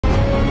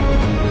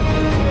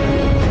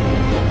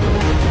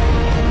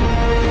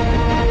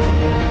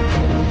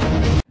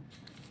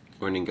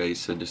Morning guys,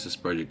 so this is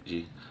Project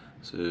G.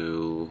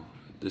 So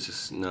this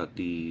is not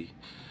the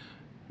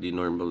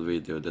normal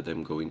video that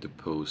I'm going to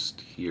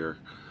post here.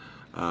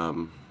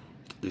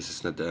 This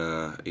is not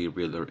a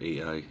real or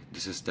AI.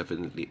 This is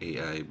definitely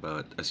AI,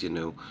 but as you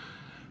know,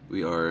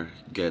 we are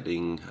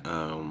getting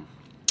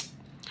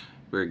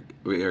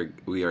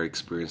we are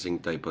experiencing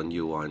Typhoon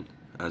Uwan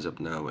as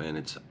of now, and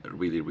it's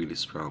really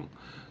strong.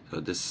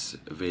 So this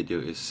video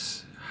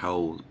is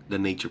how the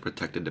nature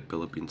protected the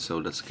Philippines. So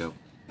let's go.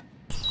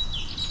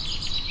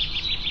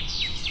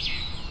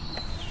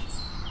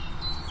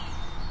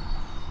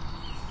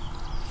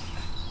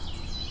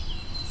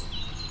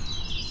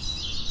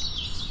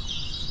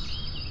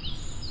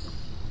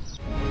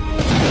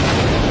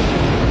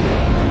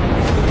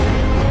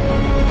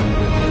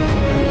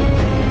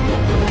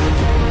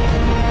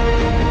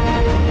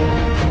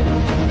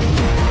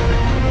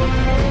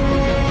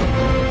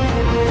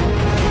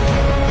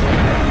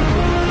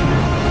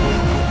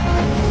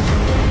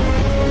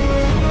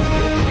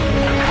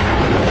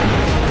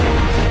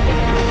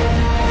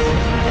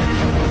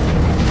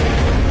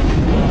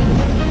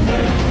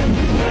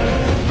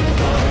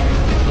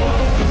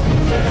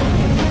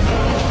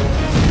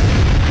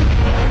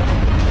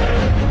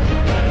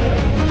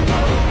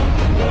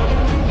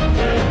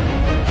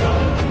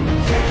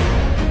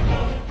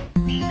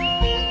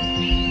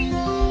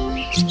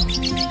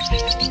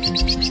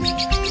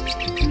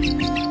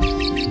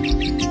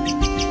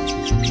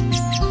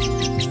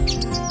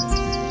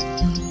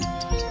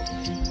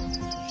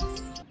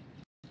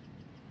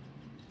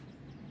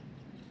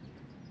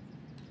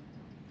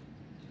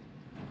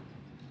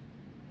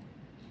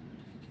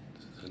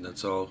 And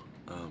that's all.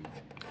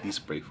 Please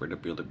pray for the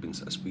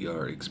Philippines as we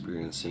are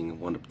experiencing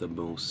one of the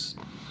most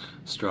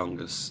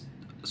strongest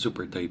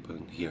super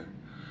typhoon here.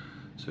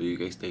 So you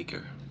guys take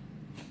care.